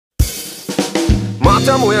ま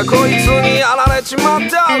たもやこいつにやられちまっ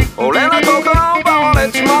た。俺の心奪わ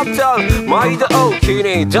れちまった。毎度大き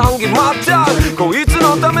に談義まった。こいつ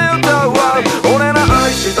のため歌うわ。俺ら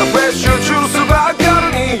愛したフレッシュジュースばか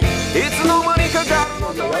りにいつの間にかかる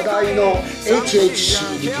の。話題の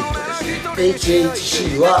HHC リキッドですね。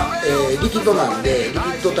 HHC は、リキッドなんで、リキ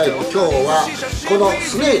ッドタイプ。今日はこの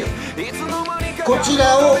スネイル、こち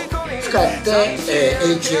らを使って、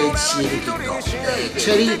HHC リキッド、チ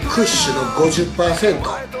ェリークッシュの 50%、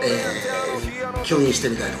吸引して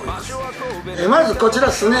みたいと思います。まずこち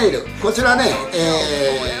らスネイル、こちらね、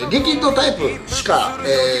リキッドタイプしか、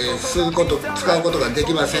使うことがで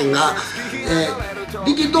きませんが、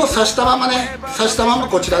リキッドを挿したまま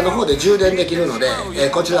こちらの方で充電できるので、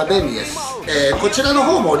こちら便利です。こちらの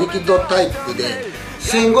方もリキッドタイプで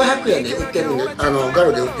1500円で売ってるんで、ガ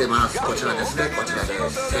ルで売ってます。こちらですね、こちらで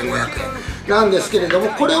す1500円なんですけれども、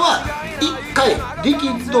これは1回リキ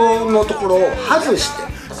ッドのところを外して、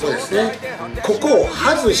そうですね、ここを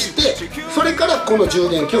外して、それからこの充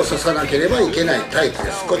電器を挿さなければいけないタイプ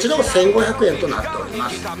です。こちらは1500円となっておりま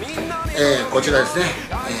す。こちらですね、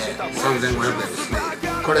3500円ですね。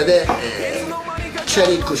これで、チェ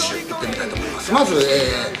リークッシュ売ってみたいと思います。まず、う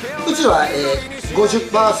ちは、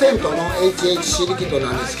50% の HHC リキッド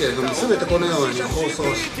なんですけれども、全てこのように包装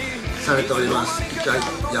されております。一回破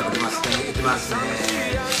りますね。いきますね。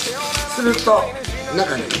すると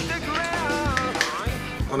中に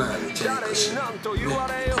このようにチェリークッシュ、ね、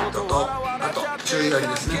リキッドと、あと注意書き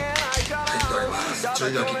ですね、入っております。注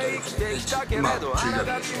意書きということで、注意書きですね、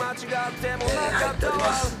入っており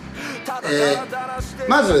ます。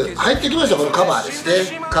まず入ってきましたこのカバーです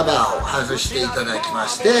ね。カバーを外していただきま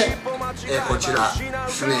して、こちら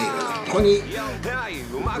スネイル、ここにで、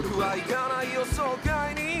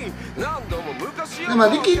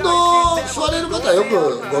リキッド吸われる方はよ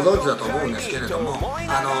くご存知だと思うんですけれども、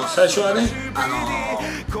最初はね、な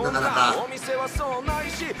かなか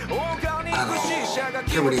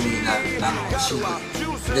煙になるしにくい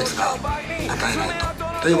熱が与えない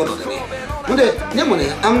ということでね。でも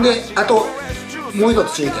ね、あともう一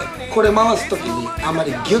つ注意点、これ回す時にあんま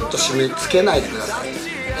りギュッと締め付けないでください。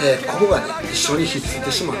ここがね一緒にひっつい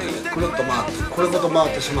てしまってね、くるっと回って、これごと回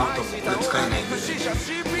ってしまうとこれ使えないので、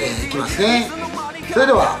いきますね。それ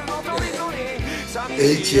では、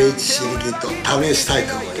HHC リキッド試したい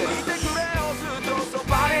と思います。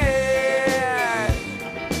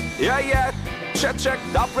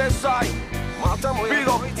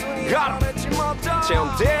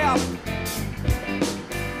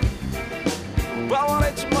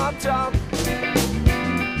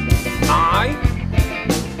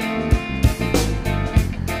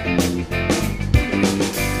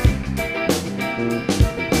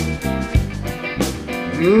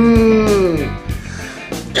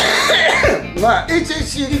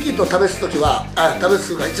HHC リキッドを試す時は、試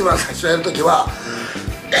すが一番最初やるときは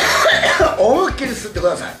思いっきり吸ってく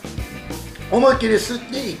ださい。思いっきり吸っ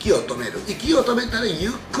て息を止める。息を止めたらゆ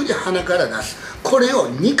っくり鼻から出す。これを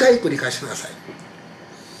2回繰り返してください。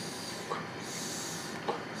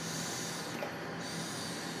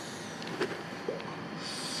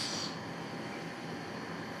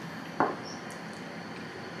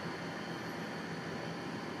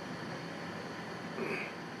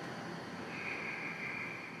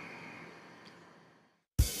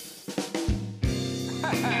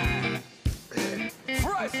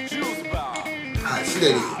す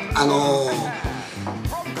でに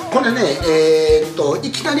これね、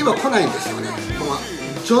いきなりは来ないんですよね。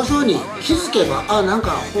徐々に気づけば、なん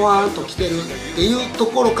かほわーんと来てるっていうと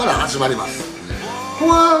ころから始まります。ほ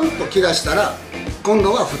わーんと来だしたら、今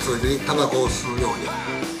度は普通にタバコを吸うように、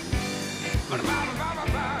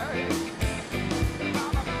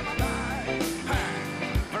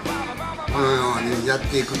このようにやっ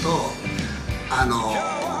ていくと、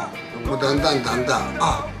もうだんだん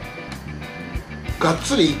がっ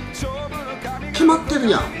つり決まって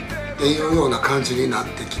るやんっていうような感じになっ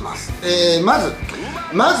てきます。まず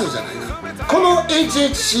じゃないな、この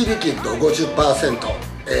HHC リキッド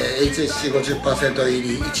 50%、HHC50% 入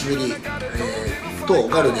り1ミリ、と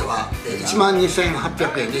ガルでは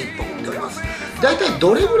12,800円で1本売っております。大体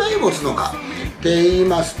どれぐらい持つのかって言い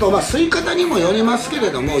ますと、吸い方にもよりますけ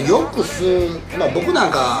れども、よく吸う、僕な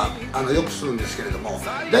んかよく吸うんですけれども、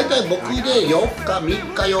大体僕で4日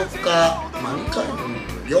3日4日、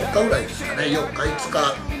4日ぐらいですかね、4日5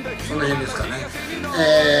日その辺ですかね。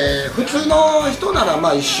普通の人なら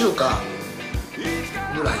1週間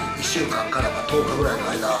ぐらい、1週間から10日ぐらいの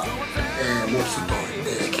間、持つと、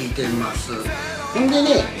聞いています。ほんで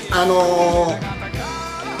ね、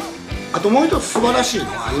あともう一つ素晴らしいの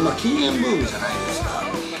は、今禁煙ブームじゃないですか。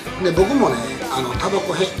で僕もね、タバ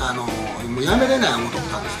コもうやめれない思って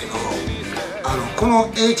たんですけど、この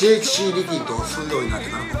HHC リキッドを吸うようになって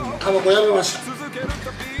から僕もタバコやめました。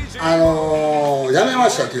やめま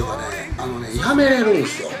したっていうかね、やめれるんで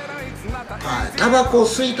すよ。タバコを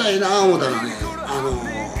吸いたいな思ったらね、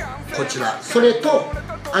こちら、それと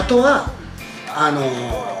あとは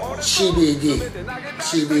CBD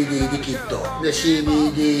リキッドで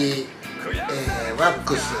CBD、ワッ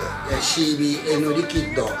クス、CBN リキ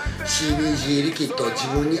ッド、CBG リキッド、自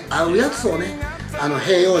分に合うやつをね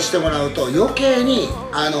併用してもらうと余計に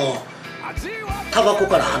タバコ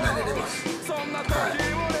から離れれます。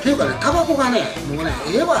っていうかね、タバコがねもうね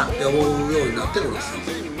ええわって思うようになってくるんですよ。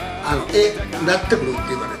なってくるっ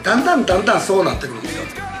ていうかね、だんだんそうなってくるんですよ。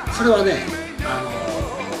それはね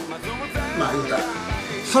言うたら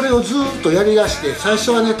それをずっとやりだして、最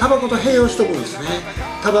初はねタバコと併用しておくんですね。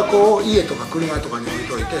タバコを家とか車とかに置い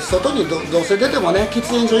といて、外に どうせ出てもね喫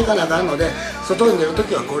煙所行かなあかんので、外に出ると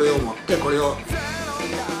きはこれを持って、これを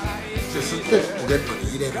吸ってポケット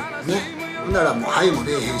に入れるね。ほんならもう肺も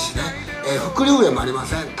出えへんしね、副流煙もありま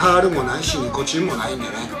せん。タールもないしニコチンもないんで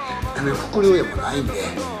ね、副流煙もないんで、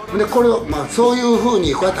これをそういうふう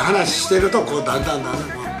にこうやって話してると、こうだんだん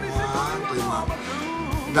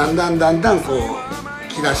こう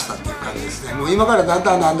来だしたっていう感じですね。もう今からだん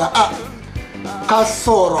だん滑走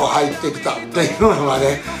路入ってきたっていうのが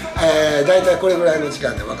ね、だいたいこれぐらいの時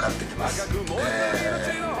間で分かってきます。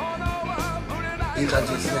いい感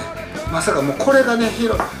じですね。まさかもうこれがね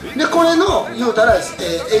広いで、これの言うたら、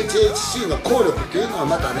HHC の効力っていうのは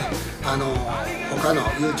またね他の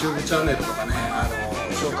YouTube チャンネルとかね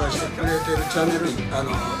紹介してくれてるチャンネルいっ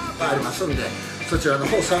ぱいありますんで、そちらの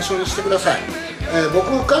方を参照にしてください。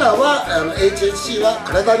僕からはHHC は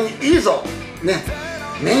体にいいぞね、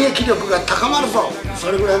免疫力が高まるぞ、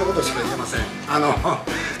それぐらいのことしか言えません。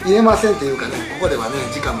言えませんっていうかね、ここではね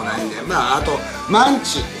時間もないんで、あとマン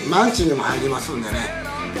チにも入りますんでね、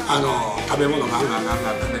食べ物ガンガン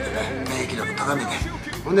食べてね、免疫力高めて、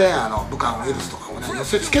ほんで武漢ウイルスとかをね寄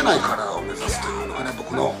せ付けない体を目指すというのがね、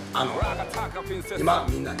僕の今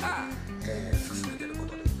みんなに、勧めてるこ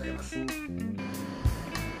とでございます。